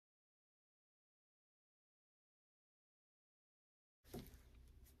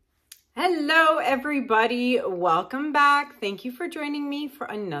Hello everybody, welcome back. Thank you for joining me for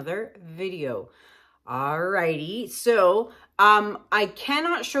another video. Alrighty, so I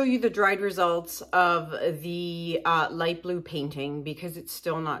cannot show you the dried results of the light blue painting because it's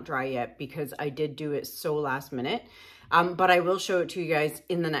still not dry yet because I did do it so last minute, but I will show it to you guys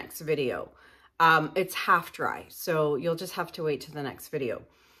in the next video. It's half dry, so you'll just have to wait to the next video.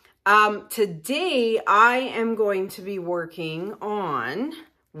 Today I am going to be working on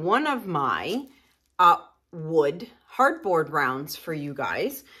one of my wood hardboard rounds for you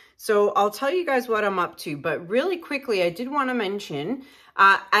guys. So I'll tell you guys what I'm up to, but really quickly, I did want to mention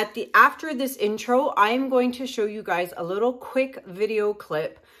after this intro, I'm going to show you guys a little quick video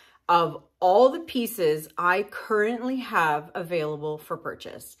clip of all the pieces I currently have available for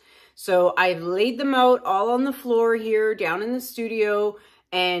purchase. So I've laid them out all on the floor here down in the studio,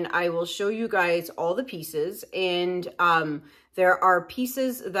 and I will show you guys all the pieces. And there are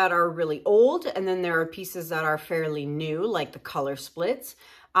pieces that are really old, and then there are pieces that are fairly new, like the color splits.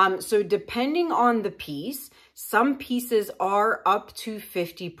 So depending on the piece, some pieces are up to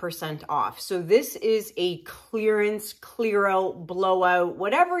 50% off. So this is a clearance, clear out, blowout,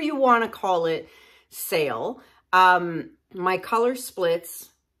 whatever you want to call it, sale. My color splits,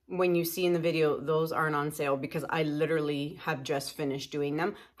 when you see in the video, those aren't on sale because I literally have just finished doing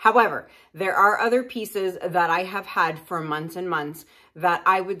them. However, there are other pieces that I have had for months and months that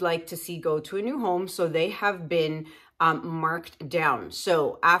I would like to see go to a new home. So they have been marked down.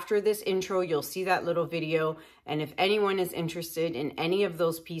 So after this intro, you'll see that little video. And if anyone is interested in any of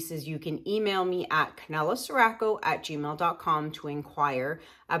those pieces, you can email me at kanellaciraco@gmail.com to inquire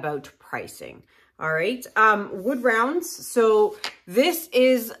about pricing. All right, wood rounds. So this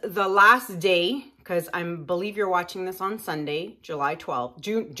is the last day, because I believe you're watching this on Sunday, July 12th,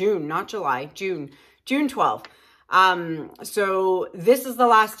 June, not July, June 12th. So this is the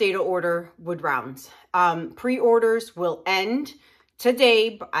last day to order wood rounds. Pre-orders will end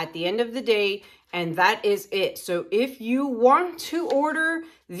today at the end of the day, and that is it. So if you want to order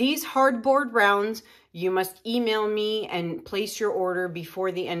these hardboard rounds, you must email me and place your order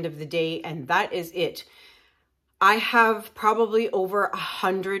before the end of the day, and that is it. I have probably over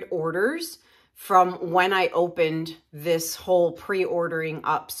 100 orders from when I opened this whole pre-ordering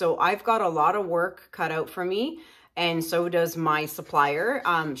up. So I've got a lot of work cut out for me, and so does my supplier.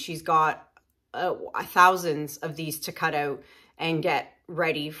 She's got thousands of these to cut out and get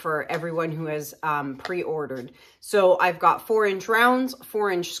ready for everyone who has pre-ordered. So I've got 4-inch rounds,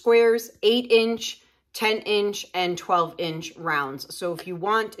 4-inch squares, 8-inch, 10-inch, and 12-inch rounds. So if you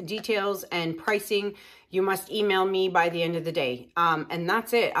want details and pricing, you must email me by the end of the day. And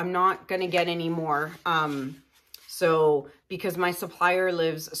that's it. I'm not going to get any more. So because my supplier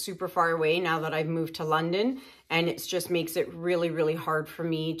lives super far away now that I've moved to London, and it just makes it really, really hard for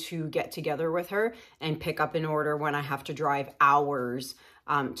me to get together with her and pick up an order when I have to drive hours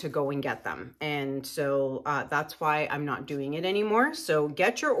to go and get them. And so that's why I'm not doing it anymore. So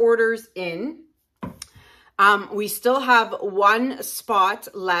get your orders in. We still have one spot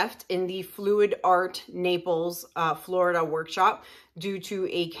left in the Fluid Art Naples, Florida workshop due to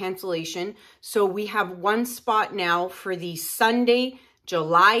a cancellation. So we have one spot now for the Sunday,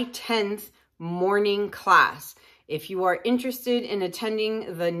 July 10th morning class. If you are interested in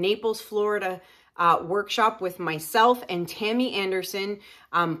attending the Naples, Florida workshop with myself and Tammy Anderson,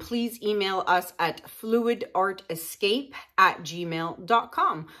 please email us at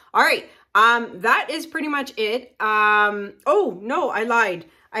fluidartescape@gmail.com. All right. That is pretty much it. Oh no, I lied.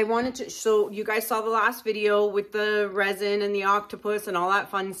 I wanted to, so you guys saw the last video with the resin and the octopus and all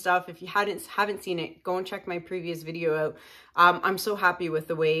that fun stuff. If you haven't seen it, go and check my previous video out. I'm so happy with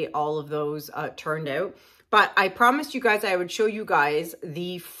the way all of those turned out. But I promised you guys I would show you guys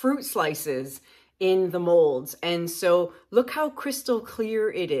the fruit slices in the molds. And so look how crystal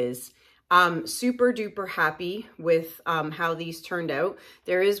clear it is. Super duper happy with how these turned out.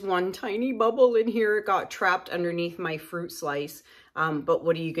 There is one tiny bubble in here. It got trapped underneath my fruit slice. But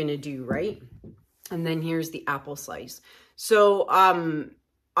what are you going to do, right? And then here's the apple slice. So I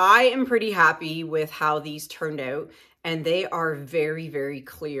am pretty happy with how these turned out. And they are very, very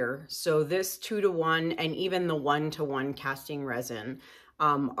clear. So this 2-to-1 and even the 1-to-1 casting resin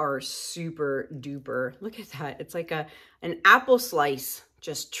are super duper. Look at that. It's like an apple slice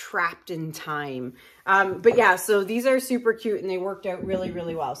just trapped in time. But yeah, so these are super cute and they worked out really,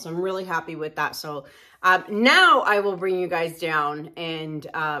 really well. So I'm really happy with that. So now I will bring you guys down and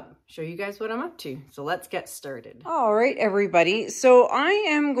show you guys what I'm up to. So let's get started. All right, everybody. So I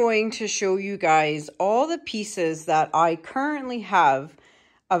am going to show you guys all the pieces that I currently have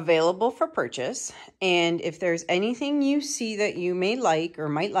available for purchase. And if there's anything you see that you may like or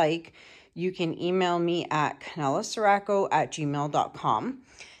might like, you can email me at kanellaciraco@gmail.com.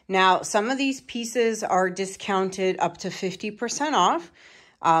 Now, some of these pieces are discounted up to 50% off.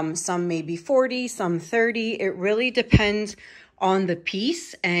 Some may be 40, some 30. It really depends on the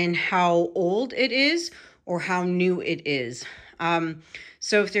piece and how old it is or how new it is.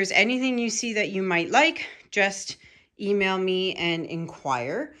 So if there's anything you see that you might like, just email me and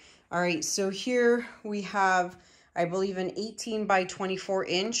inquire. All right, so here we have, I believe, an 18 by 24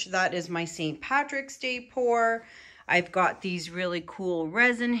 inch. That is my St. Patrick's Day pour. I've got these really cool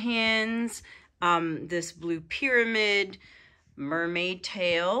resin hands, this blue pyramid, mermaid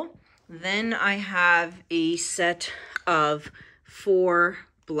tail. Then I have a set of 4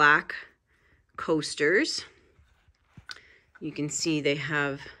 black coasters. You can see they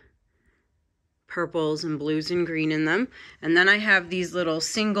have purples and blues and green in them. And then I have these little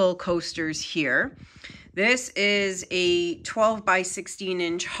single coasters here. This is a 12 by 16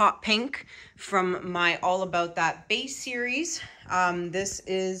 inch hot pink from my All About That base series. This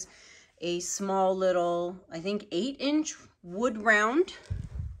is a small little, I think 8-inch wood round.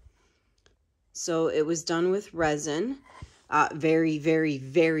 So it was done with resin very, very,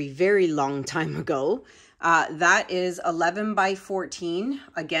 very, very long time ago. That is 11 by 14,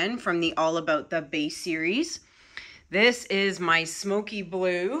 again, from the All About the base series. This is my smoky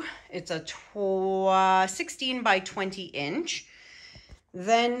blue. It's a 16 by 20 inch.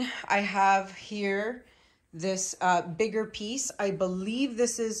 Then I have here this bigger piece. I believe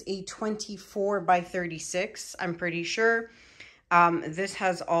this is a 24 by 36, I'm pretty sure. This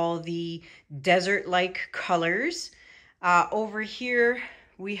has all the desert-like colors. Over here,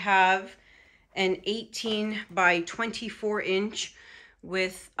 we have an 18 by 24 inch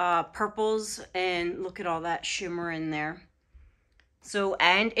with purples, and look at all that shimmer in there. So,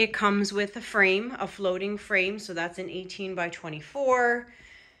 and it comes with a frame, a floating frame, so that's an 18 by 24.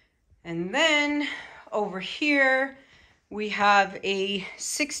 And then over here, we have a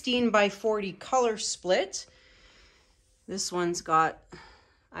 16 by 40 color split. This one's got,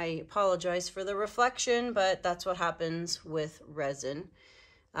 I apologize for the reflection, but that's what happens with resin.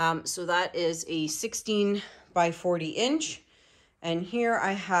 So that is a 16 by 40 inch. And here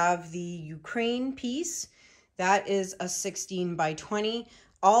I have the Ukraine piece. That is a 16 by 20.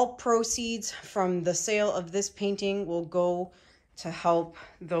 All proceeds from the sale of this painting will go to help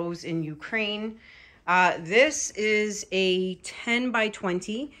those in Ukraine. This is a 10 by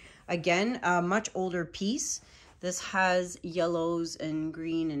 20. Again, a much older piece. This has yellows and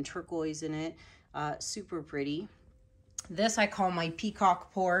green and turquoise in it. Super pretty. This I call my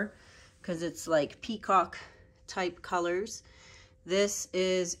peacock pour because it's like peacock type colors. This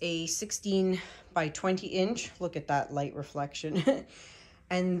is a 16 by 20 inch. Look at that light reflection.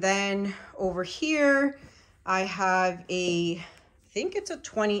 And then over here, I have I think it's a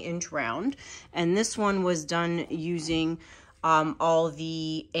 20 inch round. And this one was done using all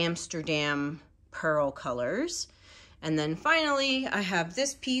the Amsterdam pearl colors. And then finally, I have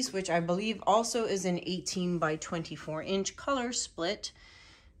this piece, which I believe also is an 18 by 24 inch color split.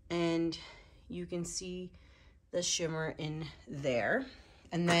 And you can see the shimmer in there.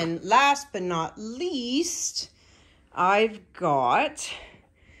 And then last but not least, I've got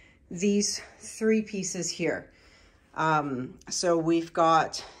these 3 pieces here. So we've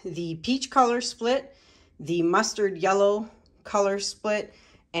got the peach color split, the mustard yellow color split,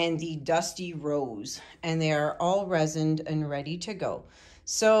 and the dusty rose, and they are all resined and ready to go.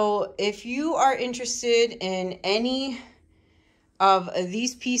 So if you are interested in any of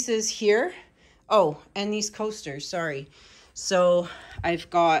these pieces here, oh, and these coasters, sorry. So I've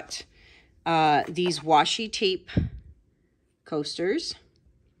got these washi tape coasters.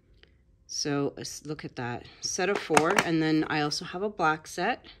 So look at that, set of 4, and then I also have a black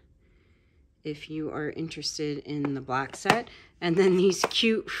set if you are interested in the black set. And then these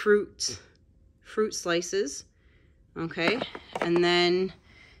cute fruit slices, okay? And then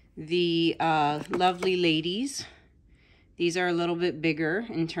the lovely ladies. These are a little bit bigger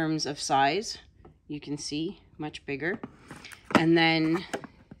in terms of size. You can see, much bigger. And then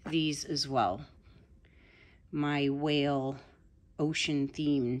these as well. My whale ocean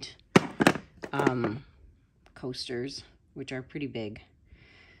themed coasters, which are pretty big.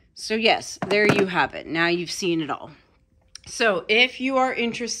 So yes, there you have it. Now you've seen it all. So if you are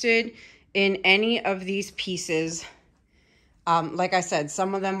interested in any of these pieces, like I said,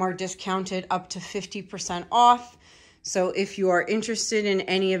 some of them are discounted up to 50% off. So if you are interested in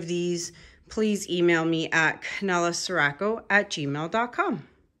any of these, please email me at kanellaciraco@gmail.com.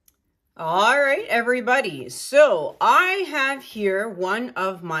 All right, everybody. So I have here one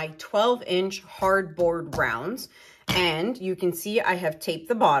of my 12-inch hardboard rounds, and you can see I have taped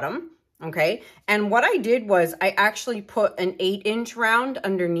the bottom, okay? And what I did was I actually put an 8-inch round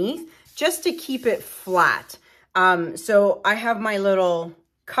underneath just to keep it flat. So I have my little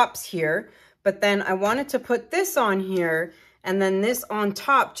cups here, but then I wanted to put this on here and then this on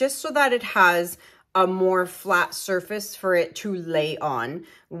top just so that it has a more flat surface for it to lay on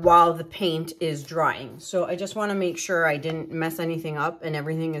while the paint is drying. So I just want to make sure I didn't mess anything up and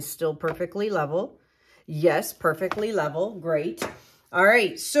everything is still perfectly level. Yes, perfectly level. Great. All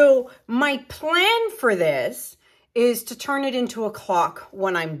right. So my plan for this is to turn it into a clock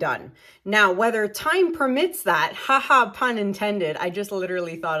when I'm done. Now, whether time permits that, haha, pun intended. I just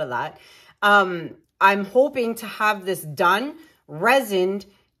literally thought of that. I'm hoping to have this done, resined,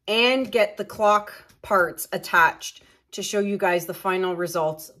 and get the clock parts attached to show you guys the final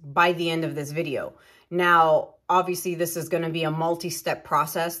results by the end of this video. Now, obviously this is going to be a multi-step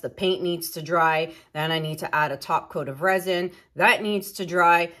process. The paint needs to dry, then I need to add a top coat of resin, that needs to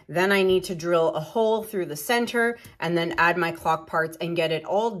dry, then I need to drill a hole through the center and then add my clock parts and get it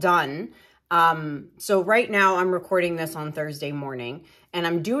all done. So right now I'm recording this on Thursday morning, and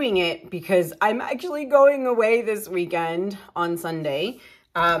I'm doing it because I'm actually going away this weekend on Sunday.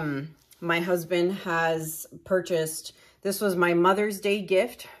 My husband has purchased, this was my Mother's Day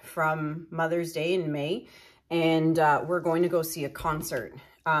gift from Mother's Day in May, and we're going to go see a concert.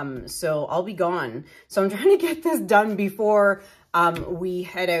 So I'll be gone. So I'm trying to get this done before we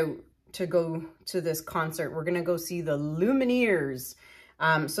head out to go to this concert. We're going to go see the Lumineers.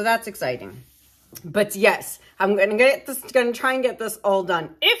 So that's exciting. But yes, I'm going to try and get this all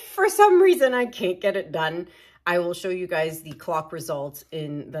done. If for some reason I can't get it done, I will show you guys the clock results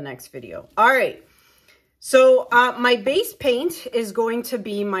in the next video. All right. So my base paint is going to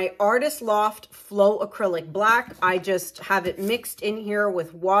be my Artist Loft Flow Acrylic Black. I just have it mixed in here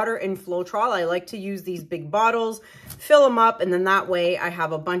with water and Floetrol. I like to use these big bottles, fill them up, and then that way I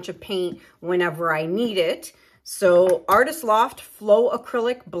have a bunch of paint whenever I need it. So Artist Loft Flow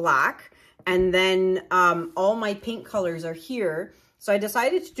Acrylic Black, and then all my paint colors are here. So I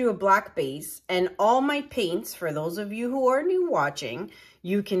decided to do a black base, and all my paints, for those of you who are new watching,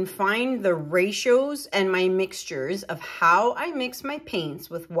 you can find the ratios and my mixtures of how I mix my paints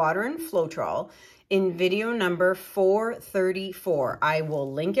with water and Floetrol in video number 434. I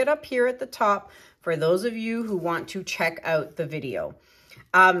will link it up here at the top for those of you who want to check out the video.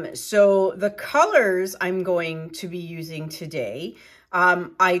 So the colors I'm going to be using today,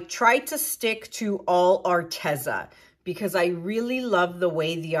 I tried to stick to all Arteza, because I really love the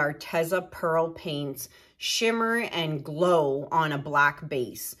way the Arteza pearl paints shimmer and glow on a black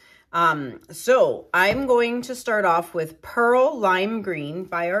base. So I'm going to start off with Pearl Lime Green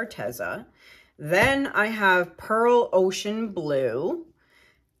by Arteza. Then I have Pearl Ocean Blue,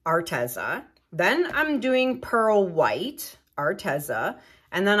 Arteza. Then I'm doing Pearl White, Arteza.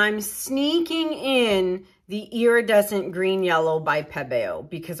 And then I'm sneaking in the Iridescent Green Yellow by Pebeo,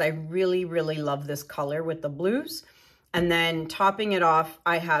 because I really, really love this color with the blues. And then topping it off,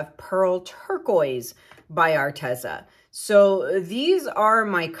 I have Pearl Turquoise by Arteza. So these are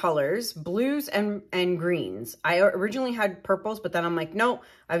my colors, blues and greens. I originally had purples, but then I'm like, no,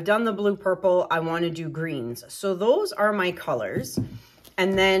 I've done the blue purple. I want to do greens. So those are my colors.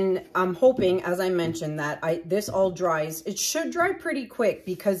 And then I'm hoping, as I mentioned, that this all dries. It should dry pretty quick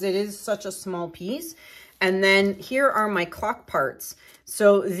because it is such a small piece. And then here are my clock parts.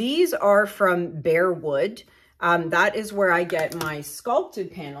 So these are from Bare Wood. That is where I get my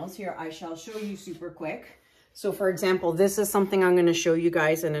sculpted panels. Here, I shall show you super quick. So for example, this is something I'm going to show you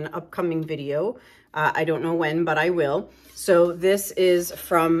guys in an upcoming video. I don't know when, but I will. So this is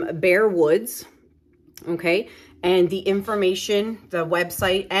from Bare Woods, okay? And the information, the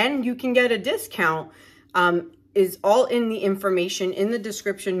website, and you can get a discount, is all in the information in the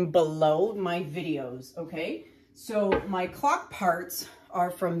description below my videos, okay? So my clock parts are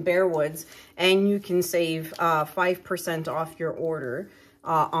from Bare Woods, and you can save 5% off your order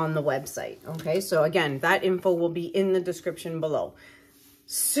on the website. Okay, so again, that info will be in the description below.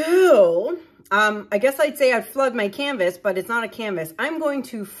 So I guess I'd say I'd flood my canvas, but it's not a canvas. I'm going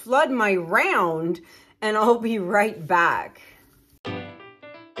to flood my round, and I'll be right back.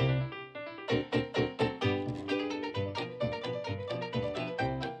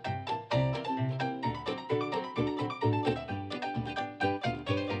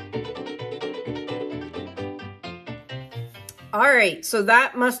 All right, so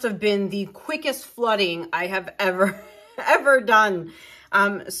that must have been the quickest flooding I have ever done.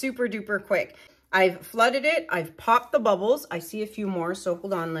 Super duper quick. I've flooded it. I've popped the bubbles. I see a few more, so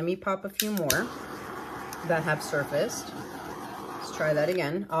hold on. Let me pop a few more that have surfaced. Let's try that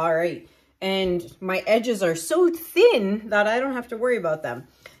again. All right. And my edges are so thin that I don't have to worry about them.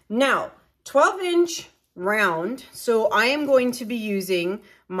 Now, 12-inch round. So I am going to be using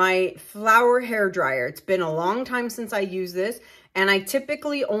my flower hair dryer. It's been a long time since I used this, and I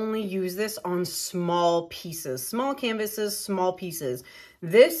typically only use this on small pieces, small canvases, small pieces.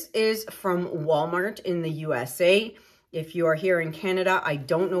 This is from Walmart in the USA. If you are here in Canada, I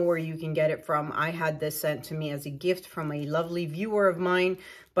don't know where you can get it from. I had this sent to me as a gift from a lovely viewer of mine,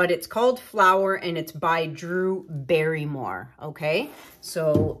 but it's called Flower and it's by Drew Barrymore, okay?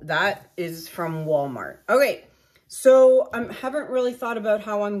 So that is from Walmart. Okay, so I haven't really thought about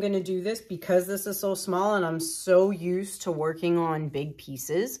how I'm gonna do this because this is so small and I'm so used to working on big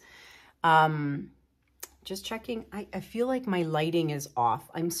pieces. Just checking, I feel like my lighting is off.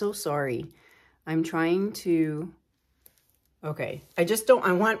 I'm so sorry. I'm trying to... Okay, I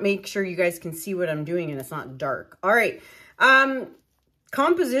want to make sure you guys can see what I'm doing and it's not dark. All right,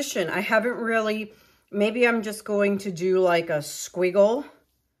 composition, I haven't really, maybe I'm just going to do like a squiggle,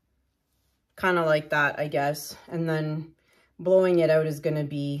 kind of like that, I guess. And then blowing it out is going to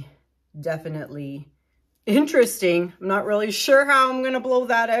be definitely interesting. I'm not really sure how I'm going to blow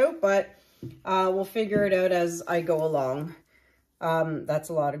that out, but we'll figure it out as I go along. That's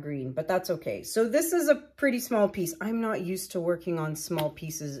a lot of green, but that's okay. So this is a pretty small piece. I'm not used to working on small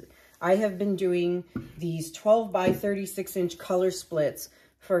pieces. I have been doing these 12 by 36 inch color splits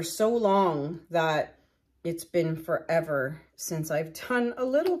for so long that it's been forever since I've done a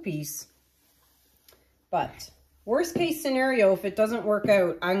little piece. But worst case scenario, if it doesn't work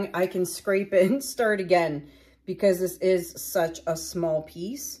out, I can scrape it and start again because this is such a small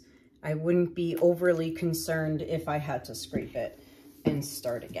piece. I wouldn't be overly concerned if I had to scrape it and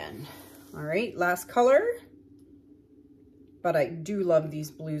start again. All right, last color. But I do love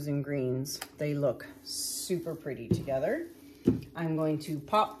these blues and greens. They look super pretty together. I'm going to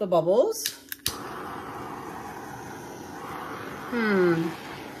pop the bubbles.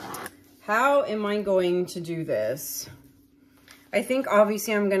 How am I going to do this? I think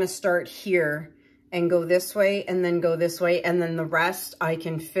obviously I'm gonna start here and go this way and then go this way, and then the rest I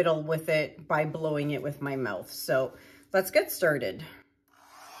can fiddle with it by blowing it with my mouth. So let's get started.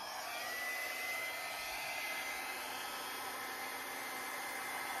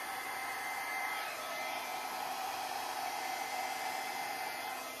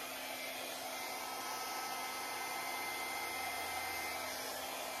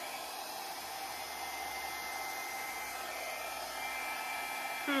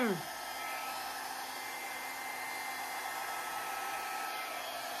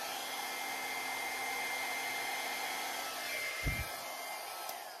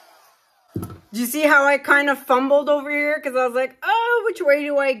 Do you see how I kind of fumbled over here? Because I was like, oh, which way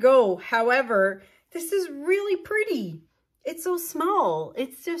do I go? However, this is really pretty. It's so small.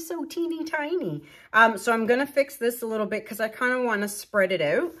 It's just so teeny tiny. So I'm going to fix this a little bit because I kind of want to spread it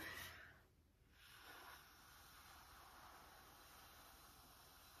out.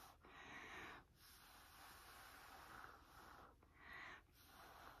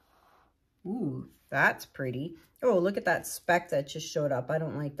 Ooh, that's pretty. Oh, look at that speck that just showed up. I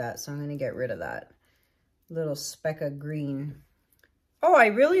don't like that, so I'm going to get rid of that little speck of green. Oh, I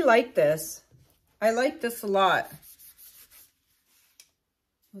really like this. I like this a lot.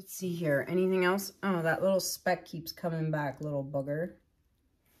 Let's see here. Anything else? Oh, that little speck keeps coming back, little bugger.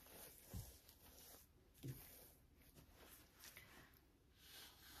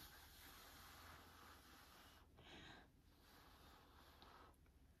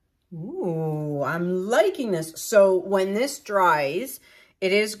 Ooh, I'm liking this. So when this dries,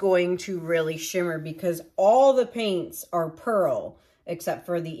 it is going to really shimmer because all the paints are pearl, except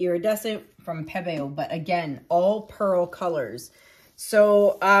for the Iridescent from Pebeo. But again, all pearl colors.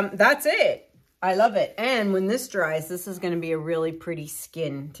 So that's it. I love it. And when this dries, this is going to be a really pretty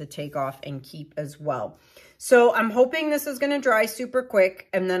skin to take off and keep as well. So I'm hoping this is going to dry super quick,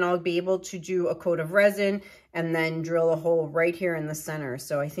 and then I'll be able to do a coat of resin and then drill a hole right here in the center.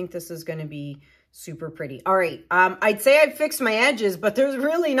 So I think this is going to be super pretty. All right. I'd say I've fixed my edges, but there's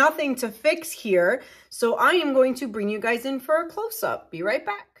really nothing to fix here. So I am going to bring you guys in for a close-up. Be right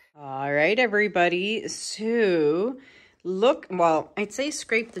back. All right, everybody. So look, well, I'd say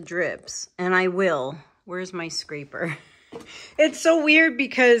scrape the drips, and I will. Where's my scraper? It's so weird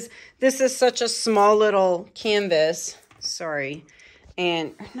because this is such a small little canvas. Sorry.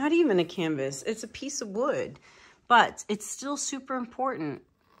 And not even a canvas. It's a piece of wood. But it's still super important.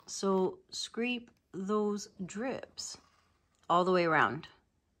 So scrape those drips all the way around.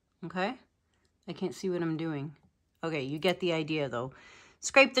 Okay? I can't see what I'm doing. Okay, you get the idea though.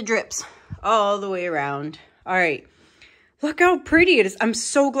 Scrape the drips all the way around. All right, look how pretty it is. I'm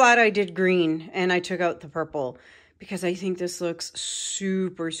so glad I did green and I took out the purple because I think this looks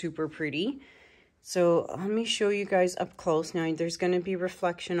super, super pretty. So let me show you guys up close. Now there's going to be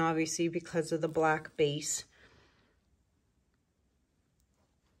reflection obviously because of the black base.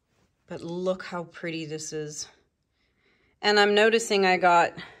 But look how pretty this is. And I'm noticing I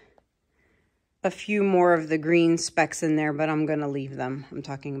got a few more of the green specks in there, but I'm going to leave them. I'm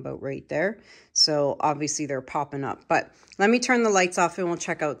talking about right there. So obviously they're popping up. But let me turn the lights off and we'll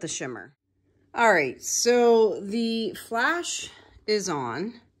check out the shimmer. All right, so the flash is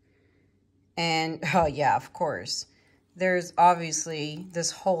on. And, oh yeah, of course. There's obviously, this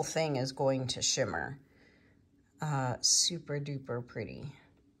whole thing is going to shimmer. Super duper pretty.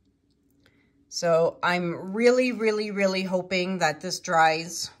 So I'm really, really, really hoping that this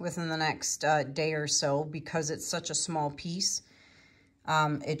dries within the next day or so because it's such a small piece.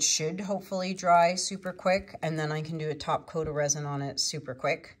 It should hopefully dry super quick, and then I can do a top coat of resin on it super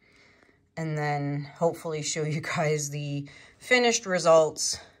quick. And then hopefully show you guys the finished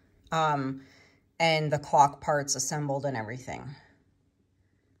results and the clock parts assembled and everything.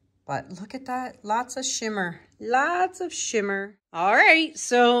 But look at that, lots of shimmer, lots of shimmer. All right,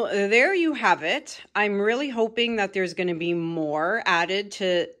 so there you have it. I'm really hoping that there's gonna be more added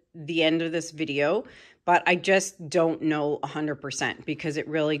to the end of this video, but I just don't know 100% because it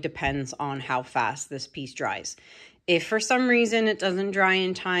really depends on how fast this piece dries. If for some reason it doesn't dry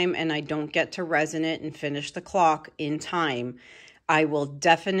in time and I don't get to resin it and finish the clock in time, I will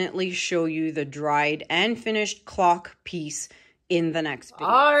definitely show you the dried and finished clock piece in the next video.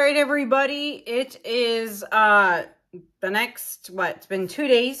 All right, everybody, it is the next, it's been 2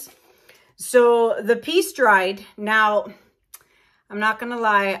 days. So the piece dried. Now, I'm not gonna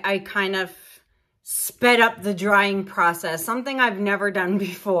lie, I kind of sped up the drying process. Something I've never done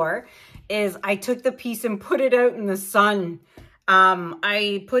before is I took the piece and put it out in the sun.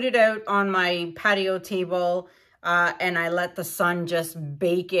 I put it out on my patio table and I let the sun just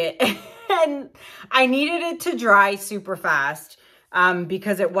bake it. And I needed it to dry super fast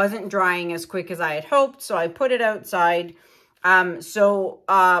because it wasn't drying as quick as I had hoped. So I put it outside.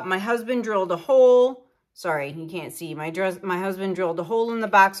 My husband drilled a hole. Sorry, you can't see. My husband drilled a hole in the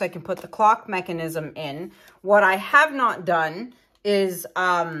back so I can put the clock mechanism in. What I have not done is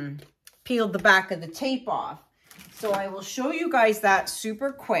peeled the back of the tape off. So I will show you guys that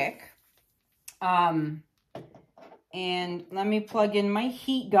super quick. And let me plug in my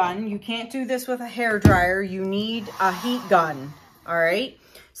heat gun. You can't do this with a hair dryer. You need a heat gun. All right.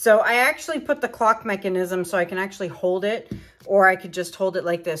 So I actually put the clock mechanism so I can actually hold it, or I could just hold it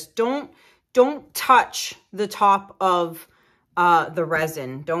like this. Don't touch the top of the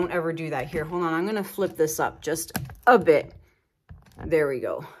resin. Don't ever do that. Here, hold on. I'm going to flip this up just a bit. There we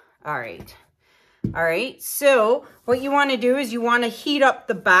go. All right. All right. So what you want to do is you want to heat up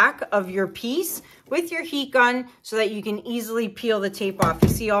the back of your piece with your heat gun so that you can easily peel the tape off. You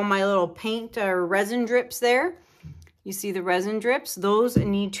see all my little paint or resin drips there? You see the resin drips? Those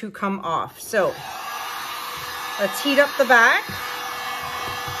need to come off. So let's heat up the back.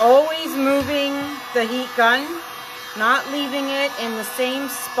 Always moving the heat gun, not leaving it in the same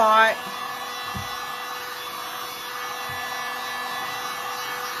spot.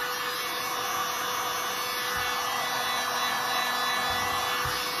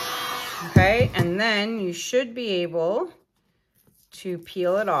 Okay, and then you should be able to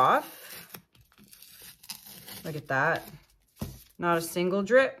peel it off. Look at that. Not a single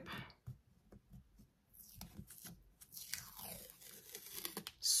drip.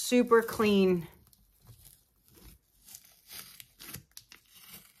 Super clean.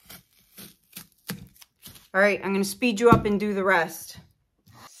 All right, I'm going to speed you up and do the rest.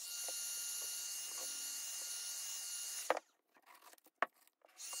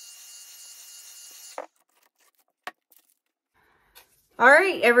 All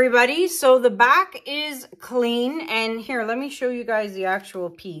right, everybody, so the back is clean, and here, let me show you guys the actual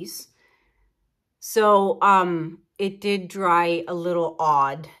piece. So, it did dry a little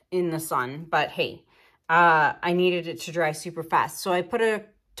odd in the sun, but hey, I needed it to dry super fast. So I put a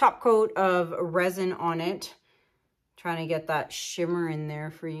top coat of resin on it, trying to get that shimmer in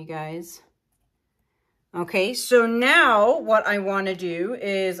there for you guys. Okay, so now what I want to do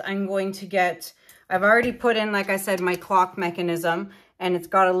is I'm going to get, I've already put in, like I said, my clock mechanism, and it's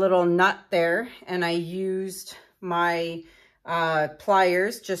got a little nut there, and I used my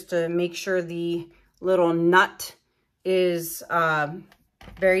pliers just to make sure the little nut is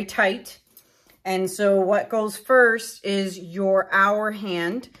very tight. And so what goes first is your hour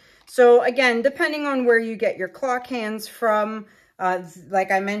hand. So again, depending on where you get your clock hands from,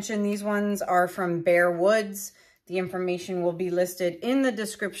 like I mentioned, these ones are from Bare Woods. The information will be listed in the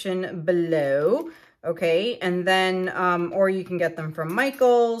description below. Okay, and then, or you can get them from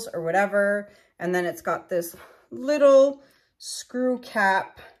Michael's or whatever. And then it's got this little screw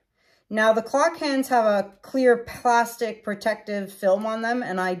cap. Now the clock hands have a clear plastic protective film on them,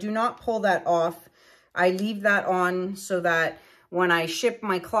 and I do not pull that off. I leave that on so that when I ship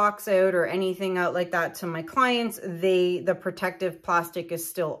my clocks out or anything out like that to my clients, the protective plastic is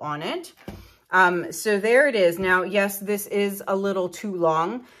still on it. So there it is. Now, yes, this is a little too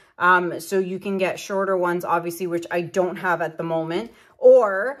long. So you can get shorter ones, obviously, which I don't have at the moment,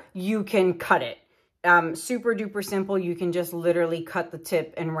 or you can cut it. Super duper simple. You can just literally cut the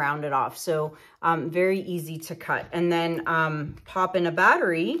tip and round it off. So, very easy to cut. And then, pop in a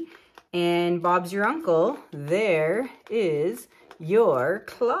battery and Bob's your uncle. There is your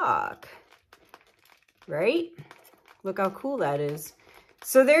clock, right? Look how cool that is.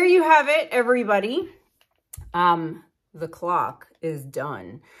 So there you have it, everybody. The clock is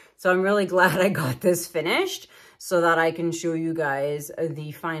done. So I'm really glad I got this finished so that I can show you guys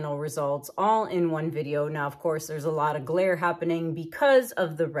the final results all in one video. Now, of course, there's a lot of glare happening because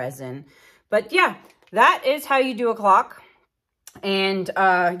of the resin. But yeah, that is how you do a clock and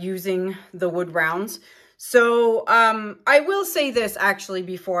using the wood rounds. So I will say this actually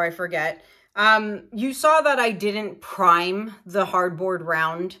before I forget. You saw that I didn't prime the hardboard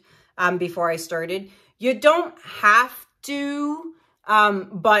round before I started. You don't have to,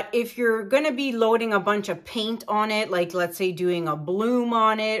 but if you're going to be loading a bunch of paint on it, like let's say doing a bloom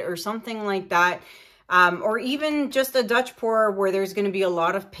on it or something like that, or even just a Dutch pour where there's going to be a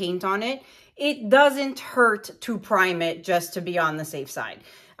lot of paint on it, it doesn't hurt to prime it just to be on the safe side.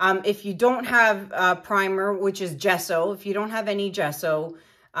 If you don't have primer, which is gesso, if you don't have any gesso,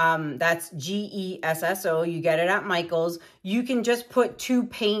 that's Gesso, you get it at Michael's, you can just put two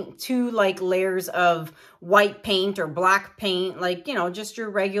like layers of white paint or black paint, like, you know, just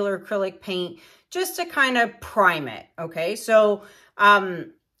your regular acrylic paint, just to kind of prime it. Okay. So,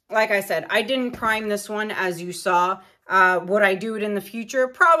 like I said, I didn't prime this one as you saw. Would I do it in the future?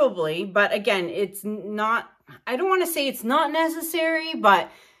 Probably. But again, it's not, I don't want to say it's not necessary, but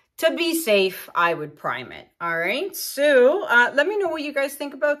to be safe, I would prime it. All right. So let me know what you guys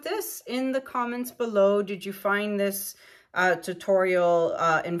think about this in the comments below. Did you find this tutorial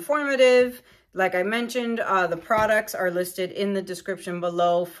informative? Like I mentioned, the products are listed in the description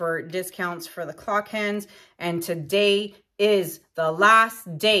below for discounts for the clock hands. And today is the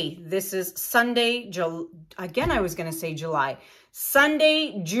last day. This is Sunday, again, I was going to say July.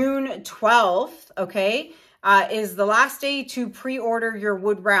 Sunday, June 12th, okay, is the last day to pre-order your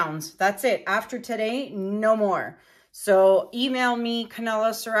wood rounds. That's it. After today, no more. So email me,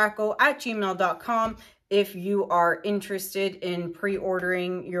 kanella@gmail.com if you are interested in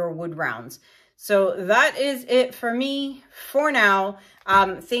pre-ordering your wood rounds. So that is it for me for now.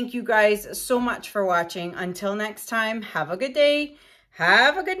 Thank you guys so much for watching. Until next time, have a good day,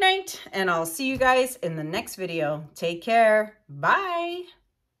 have a good night, and I'll see you guys in the next video. Take care. Bye.